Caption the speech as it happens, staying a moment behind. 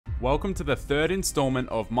Welcome to the third installment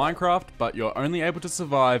of Minecraft, but you're only able to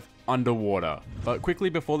survive underwater. But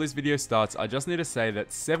quickly before this video starts, I just need to say that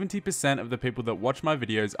 70% of the people that watch my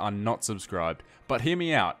videos are not subscribed. But hear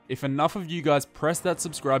me out, if enough of you guys press that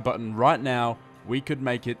subscribe button right now, we could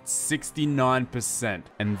make it 69%,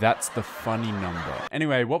 and that's the funny number.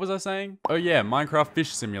 Anyway, what was I saying? Oh yeah, Minecraft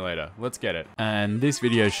Fish Simulator, let's get it. And this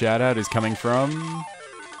video shout out is coming from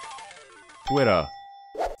Twitter.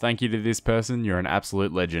 Thank you to this person, you're an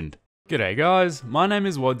absolute legend. G'day guys, my name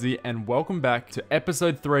is WadZee and welcome back to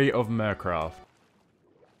episode 3 of mercraft.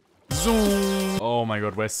 Zoom! Oh my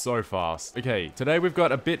god, we're so fast. Okay, today we've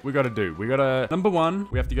got a bit we gotta do. Number one,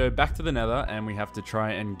 we have to go back to the nether and we have to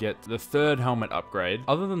try and get the third helmet upgrade.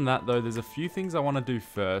 Other than that though, there's a few things I want to do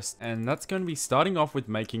first, and that's going to be starting off with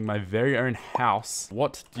making my very own house.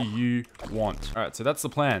 What do you want? Alright, so that's the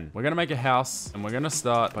plan. We're gonna make a house and we're gonna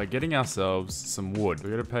start by getting ourselves some wood.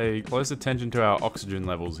 We're gonna pay close attention to our oxygen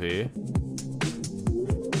levels here.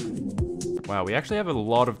 Wow, we actually have a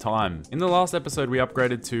lot of time. In the last episode, we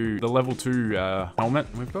upgraded to the level 2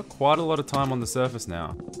 helmet. We've got quite a lot of time on the surface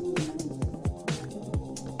now.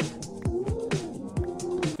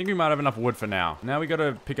 I think we might have enough wood for now. Now we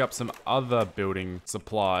gotta pick up some other building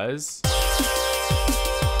supplies.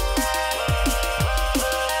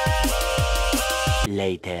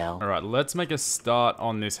 Later. All right, let's make a start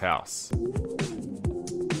on this house.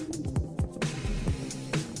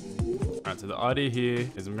 So the idea here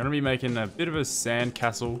is I'm going to be making a bit of a sand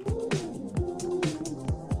castle.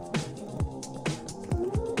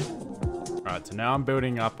 Alright, so now I'm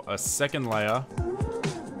building up a second layer.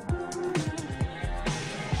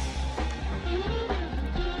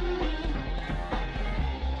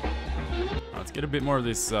 Let's get a bit more of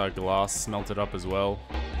this glass smelted up as well.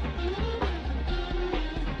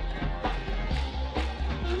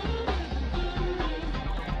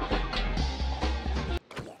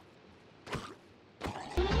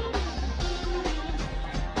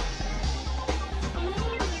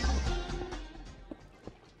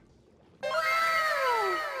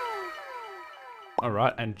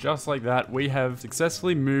 Alright, and just like that, we have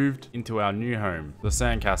successfully moved into our new home, the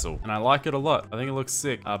sandcastle. And I like it a lot. I think it looks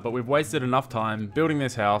sick. But we've wasted enough time building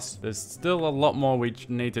this house. There's still a lot more we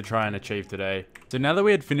need to try and achieve today. So now that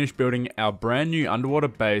we had finished building our brand new underwater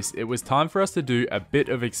base, it was time for us to do a bit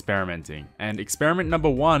of experimenting. And experiment number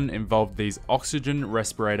 1 involved these oxygen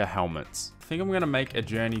respirator helmets. I think I'm gonna make a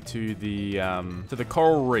journey to the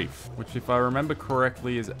coral reef, which if I remember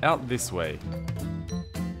correctly is out this way.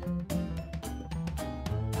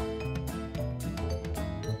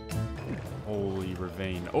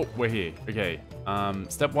 Ravine. Oh, we're here. Okay.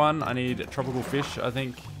 Step 1, I need tropical fish, I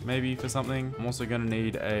think, maybe for something. I'm also gonna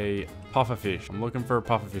need a puffer fish. I'm looking for a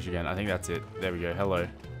puffer fish again. I think that's it. There we go. Hello.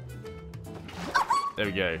 There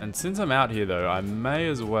we go. And since I'm out here though, I may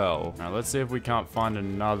as well. Now let's see if we can't find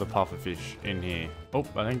another puffer fish in here. Oh,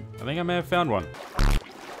 I think I may have found one.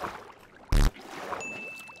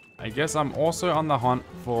 I guess I'm also on the hunt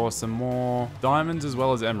for some more diamonds as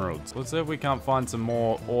well as emeralds. Let's see if we can't find some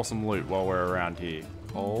more awesome loot while we're around here.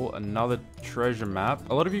 Oh, another treasure map.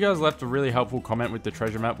 A lot of you guys left a really helpful comment with the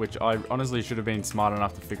treasure map, which I honestly should have been smart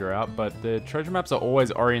enough to figure out, but the treasure maps are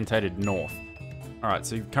always orientated north. Alright,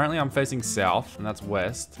 so currently I'm facing south, and that's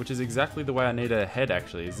west, which is exactly the way I need to head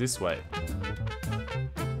actually, is this way.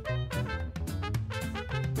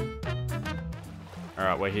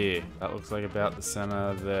 Alright, we're here. That looks like about the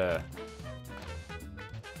center there.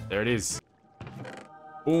 There it is.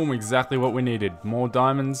 Boom, exactly what we needed. More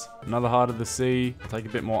diamonds, another heart of the sea. Take a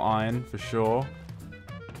bit more iron for sure.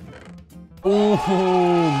 Ooh,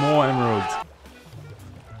 more emeralds.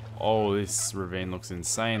 Oh, this ravine looks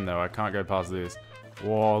insane though. I can't go past this.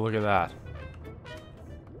 Whoa, look at that.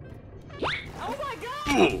 Oh my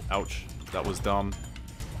god! Ouch, that was dumb.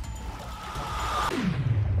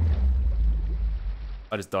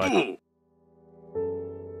 I just died.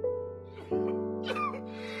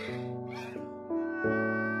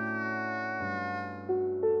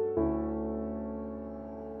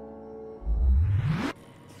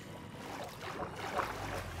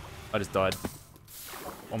 I just died.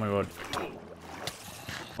 Oh my god.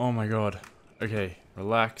 Oh my god. Okay,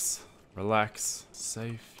 relax. Relax.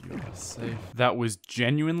 Safe, you are safe. That was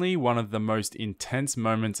genuinely one of the most intense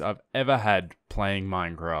moments I've ever had playing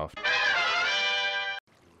Minecraft.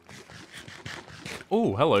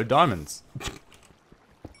 Oh, hello, diamonds.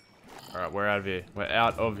 Alright, we're out of here. We're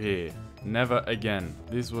out of here. Never again.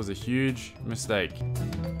 This was a huge mistake.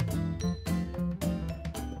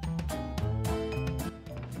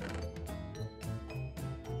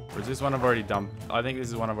 Or is this one I've already done? I think this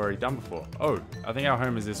is one I've already done before. Oh, I think our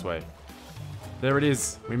home is this way. There it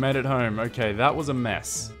is. We made it home. Okay, that was a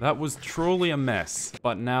mess. That was truly a mess.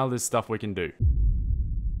 But now there's stuff we can do.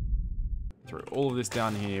 Through all of this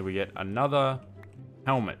down here, we get another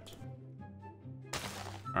helmet.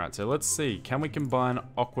 Alright, so let's see. Can we combine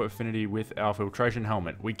Aqua Affinity with our Filtration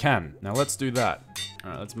helmet? We can. Now let's do that.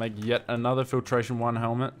 Alright, let's make yet another Filtration 1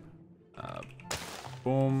 helmet.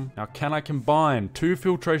 Boom. Now can I combine 2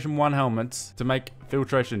 Filtration 1 helmets to make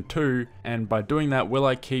Filtration 2? And by doing that, will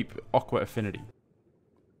I keep Aqua Affinity?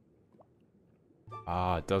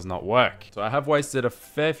 Ah, it does not work. So I have wasted a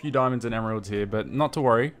fair few diamonds and emeralds here, but not to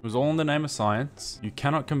worry. It was all in the name of science. You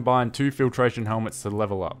cannot combine 2 filtration helmets to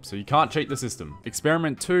level up, so you can't cheat the system.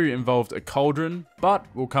 Experiment 2 involved a cauldron, but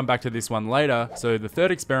we'll come back to this one later. So the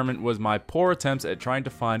third experiment was my poor attempts at trying to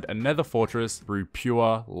find a nether fortress through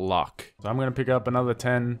pure luck. So I'm gonna pick up another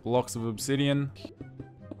 10 blocks of obsidian.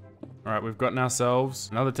 Alright, we've gotten ourselves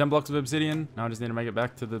another 10 blocks of obsidian. Now I just need to make it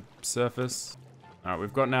back to the surface. Alright,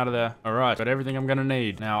 we've gotten out of there. Alright, got everything I'm gonna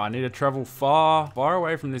need. Now, I need to travel far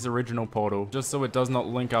away from this original portal, just so it does not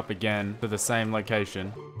link up again to the same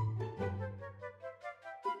location.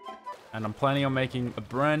 And I'm planning on making a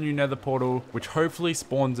brand new nether portal, which hopefully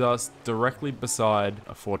spawns us directly beside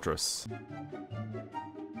a fortress.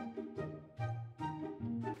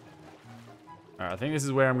 Alright, I think this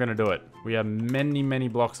is where I'm gonna do it. We are many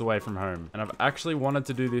blocks away from home. And I've actually wanted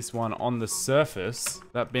to do this one on the surface.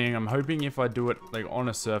 That being, I'm hoping if I do it like on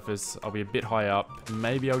a surface, I'll be a bit high up.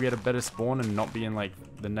 Maybe I'll get a better spawn and not be in like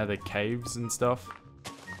the nether caves and stuff.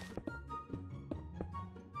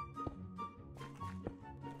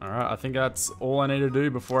 Alright, I think that's all I need to do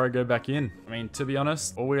before I go back in. I mean, to be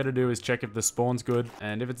honest, all we gotta do is check if the spawn's good.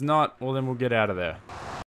 And if it's not, well then we'll get out of there.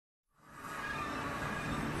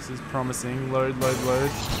 This is promising. Load.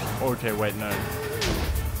 Okay, wait, no.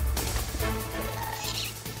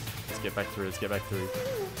 Let's get back through.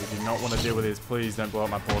 We do not want to deal with this. Please don't blow up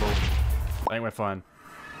my portal. I think we're fine.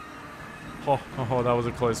 Oh, that was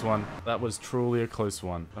a close one. That was truly a close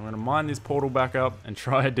one. I'm going to mine this portal back up and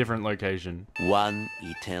try a different location. One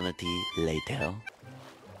eternity later.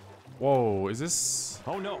 Whoa, is this...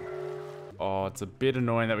 Oh no. Oh, it's a bit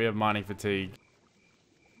annoying that we have mining fatigue.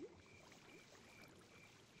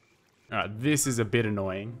 Alright, this is a bit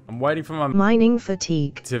annoying. I'm waiting for my mining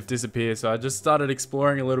fatigue to disappear, so I just started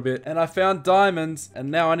exploring a little bit, and I found diamonds,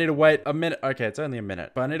 and now I need to wait a minute. Okay, it's only a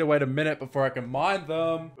minute, but I need to wait a minute before I can mine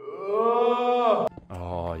them.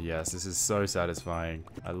 Oh, yes, this is so satisfying.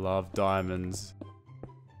 I love diamonds.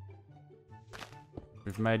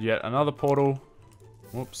 We've made yet another portal.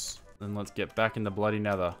 Whoops. Then let's get back in the bloody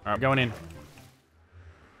nether. Alright, going in.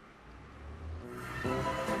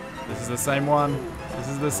 This is the same one.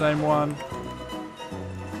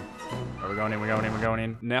 Right, we're going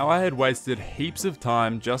in. Now I had wasted heaps of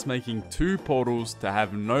time just making 2 portals to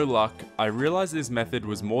have no luck. I realized this method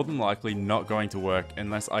was more than likely not going to work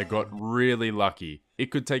unless I got really lucky. It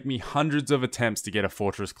could take me hundreds of attempts to get a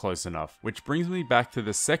fortress close enough, which brings me back to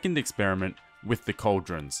the second experiment with the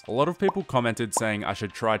cauldrons. A lot of people commented saying I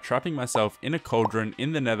should try trapping myself in a cauldron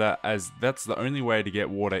in the nether, as that's the only way to get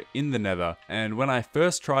water in the nether, and when I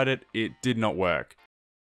first tried it, it did not work.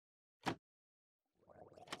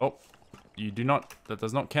 Oh, that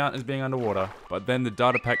does not count as being underwater. But then the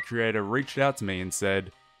Datapack creator reached out to me and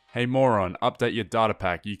said, "Hey moron, update your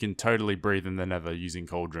Datapack, you can totally breathe in the nether using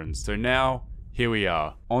cauldrons." So now, here we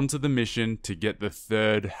are, on to the mission to get the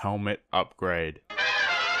 3rd helmet upgrade.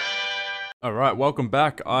 Alright, welcome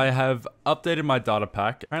back. I have updated my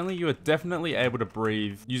Datapack. Apparently you are definitely able to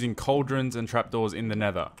breathe using cauldrons and trapdoors in the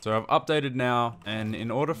nether. So I've updated now, and in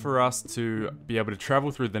order for us to be able to travel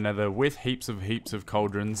through the nether with heaps of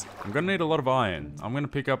cauldrons, I'm gonna need a lot of iron. I'm gonna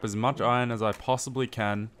pick up as much iron as I possibly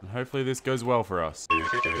can, and hopefully this goes well for us.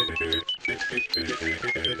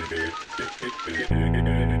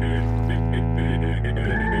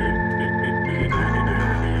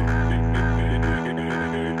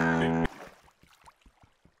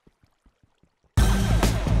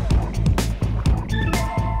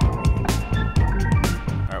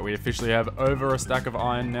 We officially have over a stack of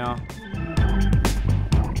iron now.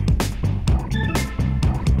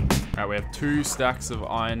 Alright, we have 2 stacks of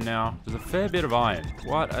iron now. There's a fair bit of iron.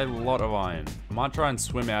 Quite a lot of iron. I might try and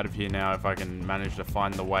swim out of here now if I can manage to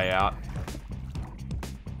find the way out.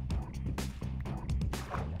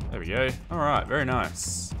 There we go. Alright, very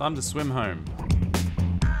nice. Time to swim home.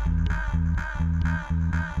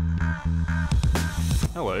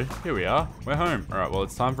 Hello, here we are. We're home. Alright, well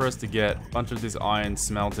it's time for us to get a bunch of this iron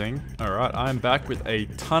smelting. Alright, I'm back with a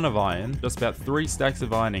ton of iron. Just about 3 stacks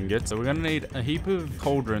of iron ingots. So we're gonna need a heap of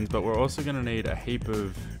cauldrons, but we're also gonna need a heap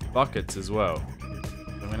of buckets as well.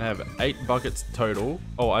 I'm gonna have 8 buckets total.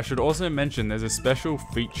 Oh, I should also mention there's a special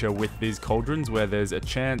feature with these cauldrons where there's a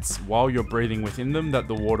chance while you're breathing within them that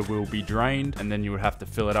the water will be drained and then you would have to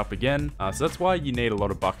fill it up again. So that's why you need a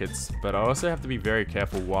lot of buckets, but I also have to be very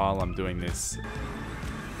careful while I'm doing this.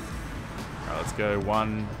 Alright, let's go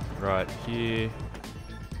 1 right here.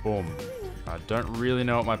 Boom. I don't really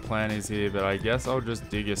know what my plan is here, but I guess I'll just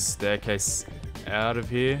dig a staircase out of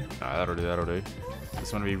here. No, that'll do, that'll do.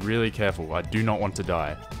 Just want to be really careful. I do not want to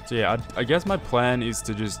die. So yeah, I guess my plan is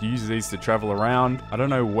to just use these to travel around. I don't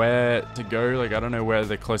know where to go. Like, I don't know where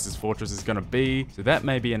the closest fortress is going to be. So that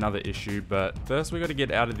may be another issue, but first we got to get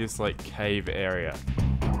out of this like cave area.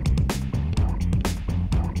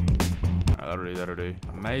 That'll do, that'll do.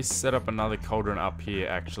 I may set up another cauldron up here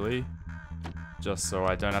actually, just so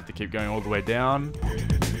I don't have to keep going all the way down.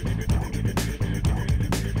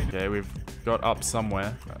 Okay, we've got up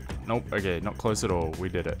somewhere. Nope, okay, not close at all. We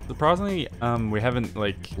did it. Surprisingly, we haven't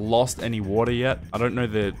like lost any water yet. I don't know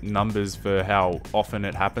the numbers for how often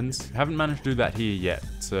it happens. Haven't managed to do that here yet,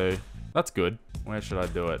 so that's good. Where should I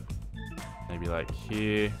do it? Maybe like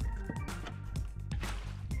here.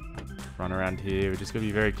 Run around here. We just gotta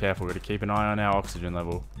be very careful. We gotta keep an eye on our oxygen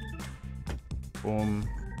level. Boom.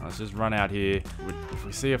 Let's just run out here. If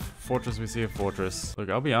we see a fortress, we see a fortress. Look,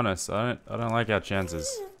 I'll be honest. I don't like our chances.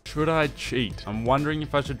 Should I cheat? I'm wondering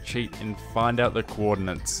if I should cheat and find out the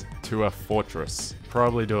coordinates to a fortress.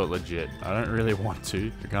 Probably do it legit. I don't really want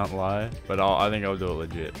to, I can't lie, but I think I'll do it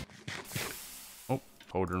legit. Oh,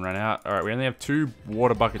 cauldron ran out. All right, we only have 2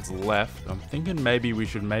 water buckets left. I'm thinking maybe we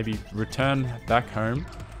should return back home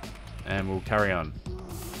and we'll carry on.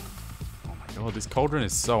 Oh my god, this cauldron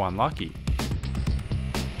is so unlucky.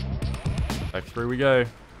 Back through we go.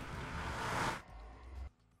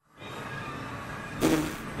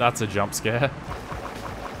 That's a jump scare.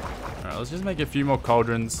 Alright, let's just make a few more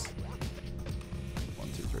cauldrons. 1,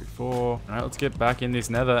 2, 3, 4. Alright, let's get back in this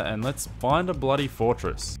nether and let's find a bloody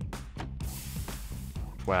fortress.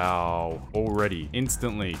 Wow. Already.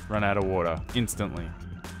 Instantly run out of water. Instantly.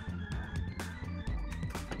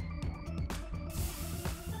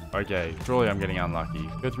 Okay, surely I'm getting unlucky.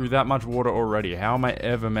 Go through that much water already. How am I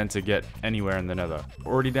ever meant to get anywhere in the nether?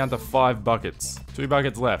 Already down to 5 buckets. 2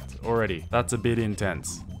 buckets left already. That's a bit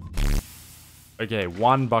intense. Okay,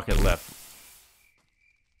 1 bucket left.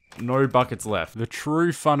 No buckets left. The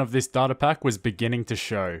true fun of this data pack was beginning to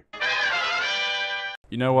show.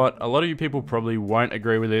 You know what? A lot of you people probably won't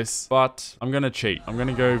agree with this, but I'm gonna cheat. I'm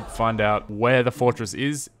gonna go find out where the fortress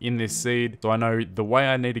is in this seed, so I know the way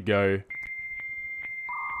I need to go.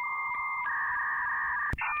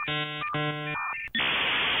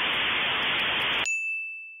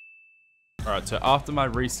 Alright, so after my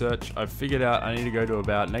research, I've figured out I need to go to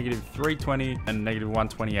about -320 and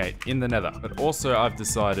 -128 in the nether. But also I've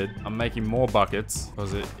decided I'm making more buckets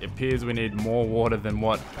because it appears we need more water than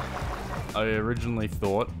what I originally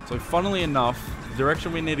thought. So funnily enough, the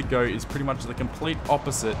direction we need to go is pretty much the complete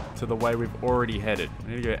opposite to the way we've already headed.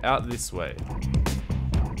 We need to go out this way.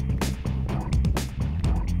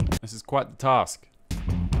 This is quite the task.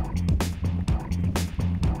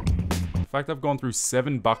 In fact, I've gone through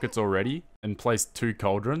 7 buckets already and placed 2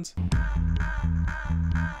 cauldrons. Oh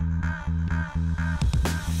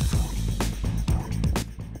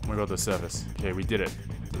my god, the surface. Okay, we did it.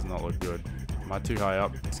 Does not look good. Am I too high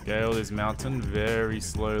up? Scale this mountain very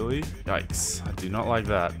slowly. Yikes, I do not like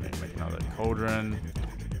that. Make another cauldron.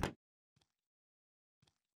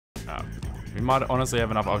 We might honestly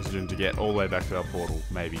have enough oxygen to get all the way back to our portal,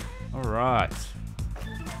 maybe. Alright.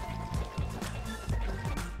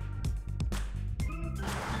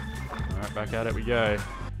 Back at it we go.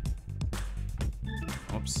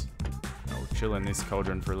 Oops. I'll chill in this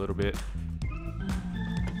cauldron for a little bit.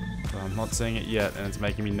 I'm not seeing it yet and it's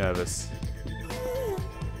making me nervous.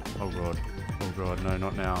 Oh god. Oh god, no,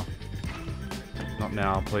 not now. Not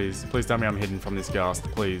now, please. Please tell me I'm hidden from this ghast,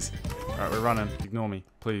 please. Alright, we're running. Ignore me,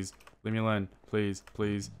 please. Leave me alone. Please,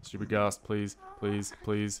 please. Stupid ghast, please, please,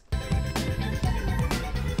 please.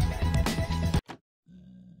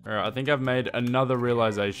 Alright, I think I've made another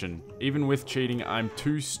realization. Even with cheating, I'm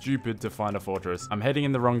too stupid to find a fortress. I'm heading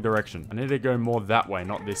in the wrong direction. I need to go more that way,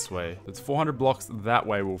 not this way. It's 400 blocks that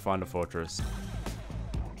way we'll find a fortress.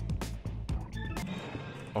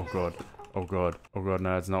 Oh god. Oh god. Oh god,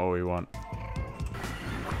 no, it's not what we want.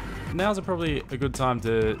 Now's probably a good time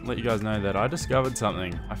to let you guys know that I discovered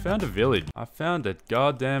something. I found a village. I found a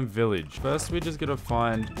goddamn village. First, we just gotta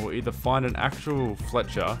find, or either find an actual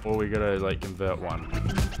Fletcher, or we gotta like convert one.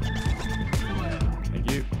 Thank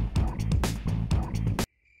you.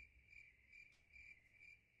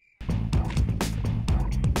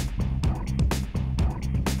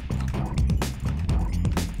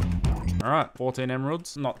 Alright, 14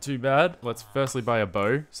 emeralds. Not too bad. Let's firstly buy a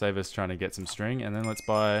bow. Save us trying to get some string. And then let's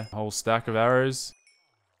buy a whole stack of arrows.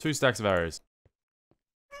 2 stacks of arrows.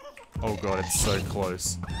 Oh god, it's so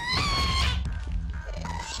close.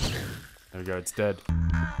 There we go, it's dead.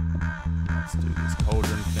 Let's do this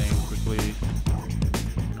cauldron thing quickly.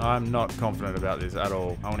 I'm not confident about this at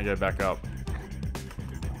all. I want to go back up.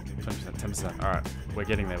 20%, 10%. Alright, we're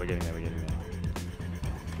getting there, we're getting there, we're getting there.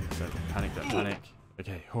 Don't panic, don't panic.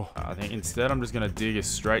 Okay, I think instead I'm just going to dig a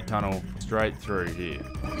straight tunnel straight through here.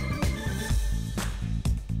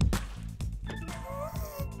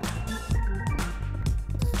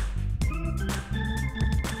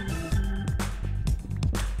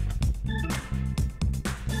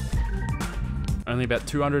 Only about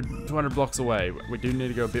 200 blocks away. We do need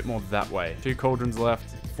to go a bit more that way. 2 cauldrons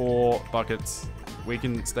left, 4 buckets. We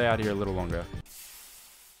can stay out here a little longer.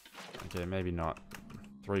 Okay, maybe not.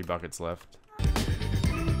 3 buckets left.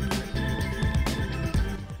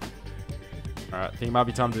 Alright, I think it might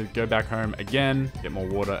be time to go back home again. Get more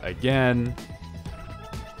water again.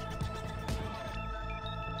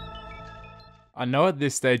 I know at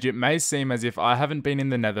this stage it may seem as if I haven't been in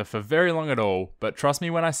the nether for very long at all, but trust me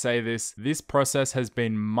when I say this process has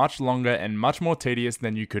been much longer and much more tedious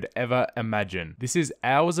than you could ever imagine. This is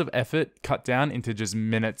hours of effort cut down into just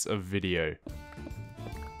minutes of video.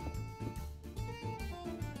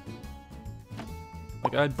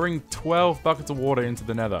 Like, I'd bring 12 buckets of water into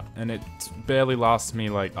the nether, and it barely lasts me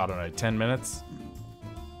like, I don't know, 10 minutes?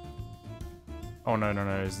 Oh no,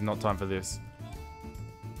 it's not time for this.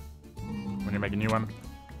 We need to make a new one.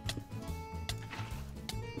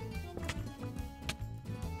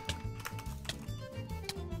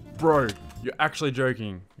 Bro, you're actually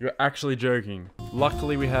joking. You're actually joking.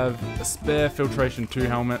 Luckily we have a spare filtration 2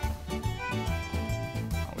 helmet. Oh,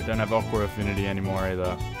 we don't have aqua affinity anymore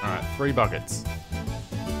either. Alright, 3 buckets.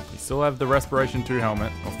 We still have the respiration 2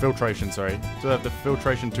 helmet. Or filtration, sorry. Still have the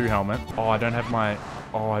filtration 2 helmet. Oh, I don't have my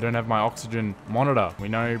oxygen monitor. We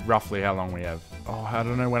know roughly how long we have. Oh, I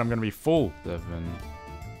don't know when I'm gonna be full. 7,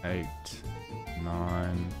 8,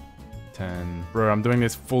 9, 10. Bro, I'm doing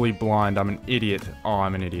this fully blind. I'm an idiot. Oh,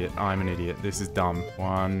 I'm an idiot. I'm an idiot. This is dumb.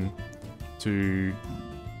 1, 2,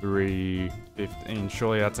 3, 15.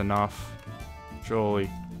 Surely that's enough. Surely.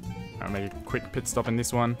 I'll make a quick pit stop in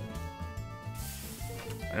this one.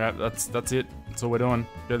 Alright, that's it. That's all we're doing.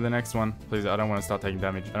 Go to the next one. Please, I don't want to start taking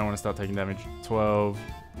damage. I don't want to start taking damage. 12,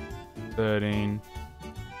 13,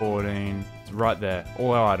 14. It's right there.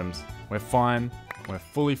 All our items. We're fine. We're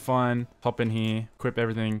fully fine. Hop in here. Equip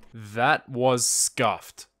everything. That was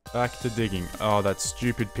scuffed. Back to digging. Oh, that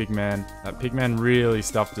stupid pigman. That pigman really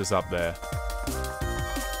stuffed us up there.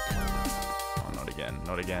 Oh, not again.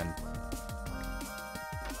 Not again.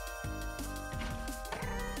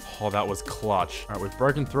 Oh, that was clutch. All right, we've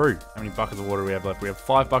broken through. How many buckets of water do we have left? We have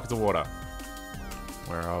 5 buckets of water.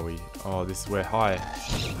 Where are we? Oh, we're high.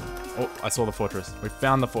 Oh, I saw the fortress. We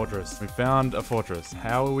found the fortress. We found a fortress.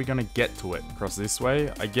 How are we gonna get to it? Across this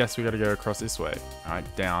way? I guess we gotta go across this way. All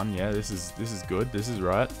right, down. Yeah, this is good. This is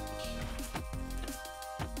right.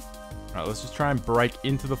 All right, let's just try and break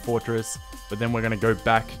into the fortress, but then we're gonna go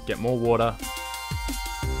back, get more water.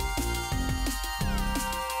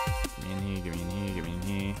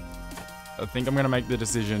 I think I'm gonna make the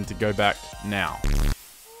decision to go back now.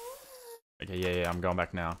 Okay, yeah, I'm going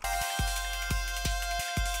back now.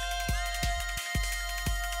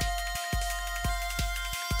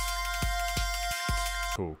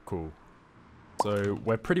 Cool. So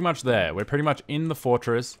we're pretty much there. We're pretty much in the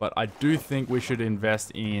fortress, but I do think we should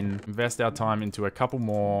invest our time into a couple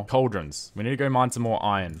more cauldrons. We need to go mine some more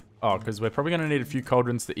iron. Oh, because we're probably going to need a few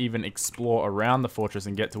cauldrons to even explore around the fortress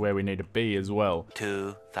and get to where we need to be as well.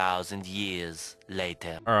 2,000 years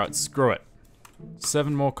later. Alright, screw it.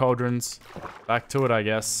 7 more cauldrons. Back to it, I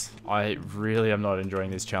guess. I really am not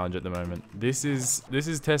enjoying this challenge at the moment. This is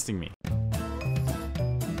testing me.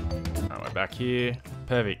 Alright, we're back here.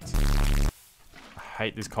 Perfect. I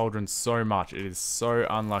hate this cauldron so much. It is so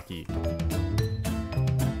unlucky.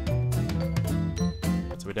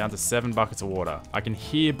 So we're down to 7 buckets of water. I can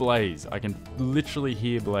hear Blaze. I can literally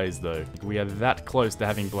hear Blaze though. We are that close to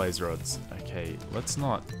having blaze rods. Okay, let's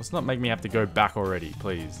not make me have to go back already,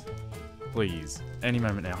 please. Please. Any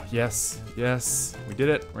moment now. Yes. We did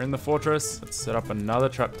it. We're in the fortress. Let's set up another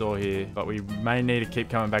trapdoor here, but we may need to keep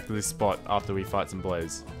coming back to this spot after we fight some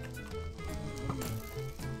Blaze.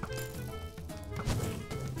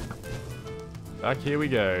 Back here we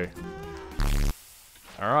go.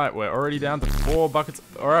 Alright, we're already down to 4 buckets.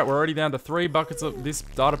 Alright, we're already down to 3 buckets of this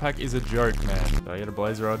data pack is a joke, man. Did I get a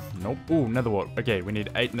blaze rod? Nope. Ooh, nether wart. Okay, we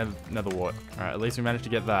need 8 nether wart. Alright, at least we managed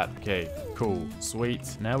to get that. Okay, cool.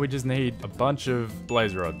 Sweet. Now we just need a bunch of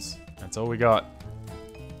blaze rods. That's all we got.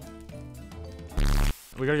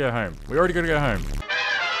 We gotta go home. We already gotta go home.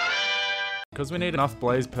 Because we need enough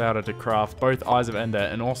blaze powder to craft both Eyes of Ender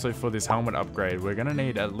and also for this helmet upgrade, we're gonna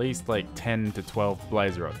need at least like 10 to 12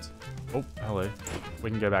 blaze rods. Oh, hello. We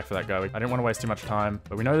can go back for that guy. I didn't want to waste too much time,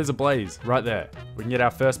 but we know there's a blaze right there. We can get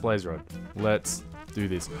our first blaze rod. Let's do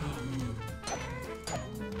this.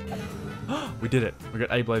 We did it. We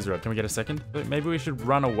got a blaze rod. Can we get a second? Maybe we should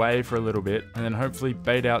run away for a little bit and then hopefully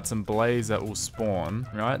bait out some blaze that will spawn,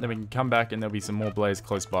 right? Then we can come back and there'll be some more blaze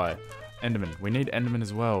close by. Enderman. We need Enderman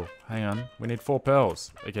as well. Hang on. We need 4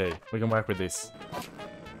 pearls. Okay, we can work with this.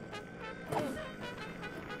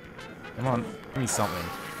 Come on. Give me something.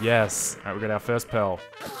 Yes. Alright, we got our first pearl.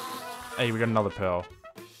 Hey, we got another pearl.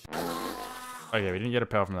 Okay, we didn't get a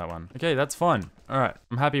pearl from that one. Okay, that's fine. Alright,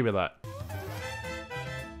 I'm happy with that.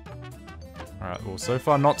 Alright, well, so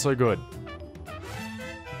far, not so good.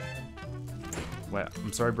 Wait,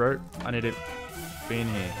 I'm sorry, bro. I need to be in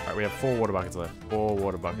here. Alright, we have 4 water buckets left. 4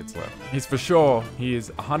 water buckets left. He's for sure, he is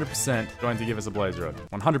 100% going to give us a blaze rod.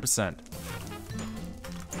 100%.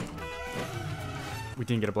 We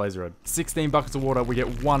didn't get a blaze rod. 16 buckets of water, we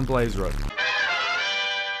get 1 blaze rod.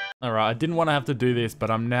 Alright, I didn't want to have to do this, but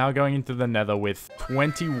I'm now going into the nether with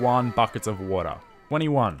 21 buckets of water.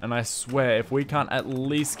 21. And I swear, if we can't at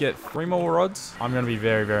least get 3 more rods, I'm going to be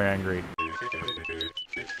very, very angry.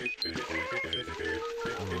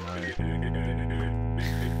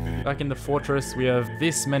 Back in the fortress, we have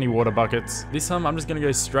this many water buckets. This time, I'm just going to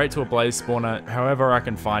go straight to a blaze spawner, however I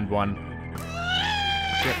can find one.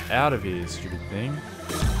 Get out of here, stupid thing.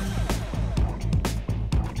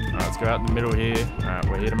 Alright, let's go out in the middle here. Alright,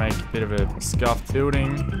 we're here to make a bit of a scuffed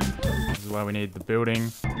building. This is why we need the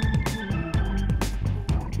building.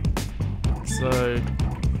 So...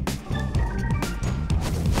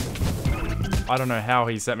 I don't know how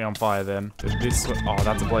he set me on fire then. This... Oh,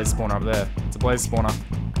 that's a blaze spawner up there. It's a blaze spawner.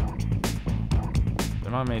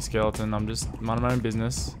 Don't mind me, skeleton. I'm just minding my own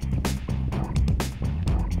business.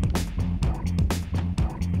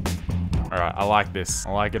 Alright, I like this.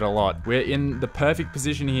 I like it a lot. We're in the perfect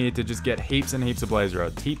position here to just get heaps and heaps of blaze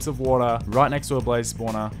rods. Heaps of water, right next to a blaze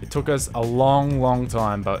spawner. It took us a long, long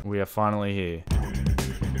time, but we are finally here.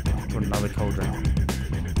 Put another cauldron.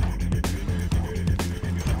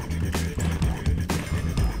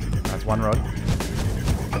 That's 1 rod.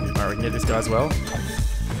 Alright, we can get this guy as well.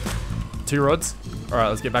 2 rods. Alright,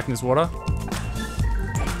 let's get back in this water.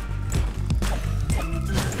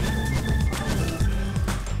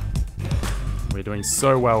 We're doing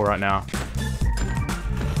so well right now.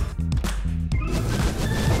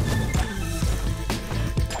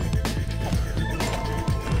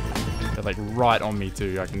 They're like right on me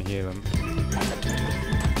too, I can hear them.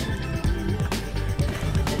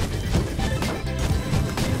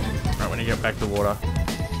 Alright, when you get back to water.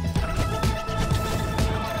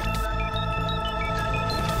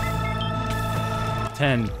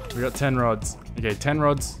 10. We got 10 rods. Okay, 10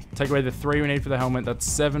 rods. Take away the 3 we need for the helmet. That's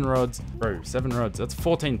 7 rods. Bro, 7 rods. That's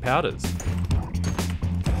 14 powders.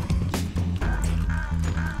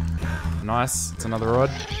 Nice. It's another rod.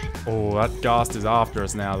 Oh, that ghast is after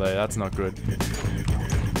us now, though. That's not good.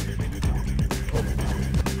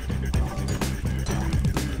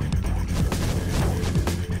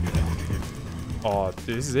 Oh,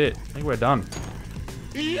 this is it. I think we're done.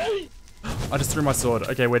 I just threw my sword.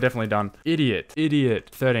 Okay, we're definitely done. Idiot. Idiot.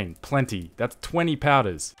 13. Plenty. That's 20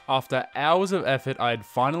 powders. After hours of effort, I had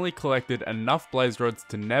finally collected enough blaze rods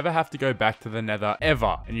to never have to go back to the nether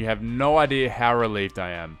ever. And you have no idea how relieved I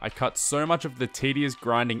am. I cut so much of the tedious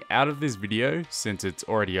grinding out of this video, since it's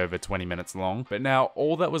already over 20 minutes long. But now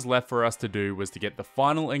all that was left for us to do was to get the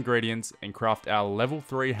final ingredients and craft our level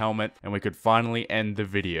 3 helmet, and we could finally end the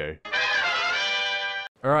video.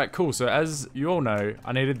 Alright, cool. So as you all know,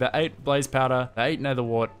 I needed the 8 blaze powder, the 8 nether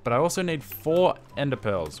wart, but I also need 4 ender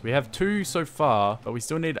pearls. We have 2 so far, but we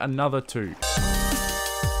still need another 2.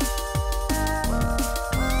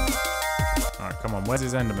 Alright, come on. Where's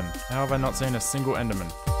his enderman? How have I not seen a single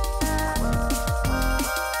enderman?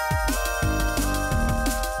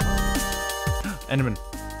 Enderman.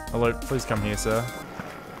 Hello, please come here, sir.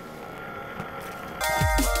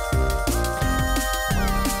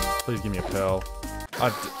 Please give me a pearl.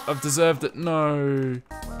 I've deserved it. No.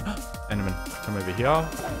 Enderman, come over here.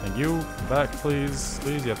 Thank you. Come back, please.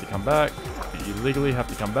 Please, you have to come back. You legally have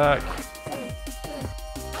to come back.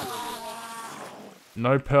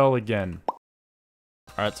 No pearl again.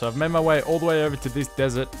 Alright, so I've made my way all the way over to this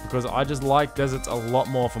desert because I just like deserts a lot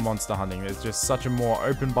more for monster hunting. There's just such a more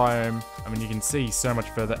open biome. I mean, you can see so much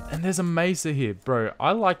further. And there's a mesa here. Bro,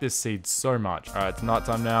 I like this seed so much. Alright, it's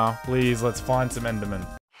nighttime now. Please, let's find some endermen.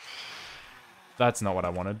 That's not what I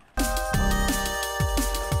wanted.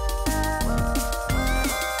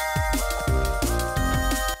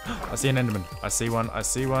 I see an enderman. I see one. I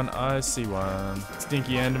see one. I see one.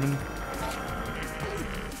 Stinky enderman.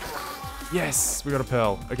 Yes, we got a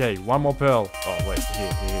pearl. Okay, one more pearl. Oh, wait, here.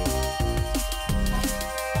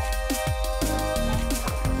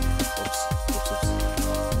 Oops.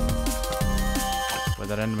 Where'd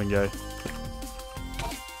that enderman go?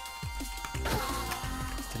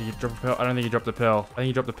 Did he drop a pearl? I don't think he dropped a pearl. I think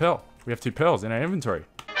he dropped a pearl. We have 2 pearls in our inventory.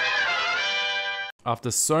 After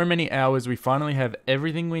so many hours, we finally have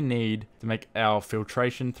everything we need to make our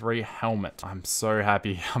Filtration 3 helmet. I'm so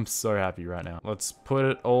happy. I'm so happy right now. Let's put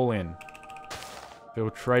it all in.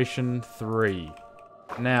 Filtration 3.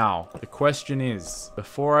 Now, the question is,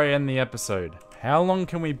 before I end the episode, how long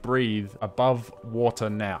can we breathe above water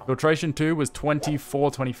now? Filtration 2 was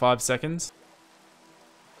 25 seconds.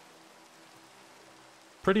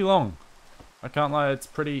 Pretty long. I can't lie, it's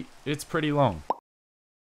pretty long.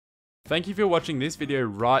 Thank you for watching this video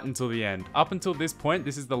right until the end. Up until this point,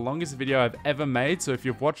 this is the longest video I've ever made, so if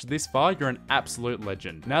you've watched this far, you're an absolute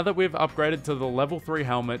legend. Now that we've upgraded to the level 3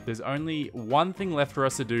 helmet, there's only one thing left for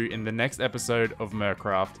us to do in the next episode of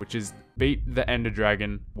mercraft, which is beat the Ender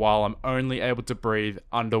Dragon while I'm only able to breathe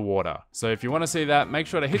underwater. So if you want to see that, make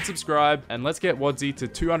sure to hit subscribe, and let's get WadZee to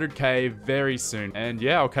 200k very soon. And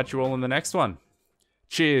yeah, I'll catch you all in the next one.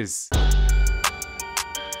 Cheers!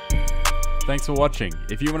 Thanks for watching.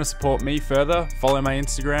 If you want to support me further, follow my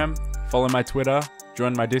Instagram, follow my Twitter,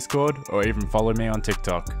 join my Discord, or even follow me on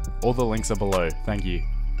TikTok. All the links are below. Thank you.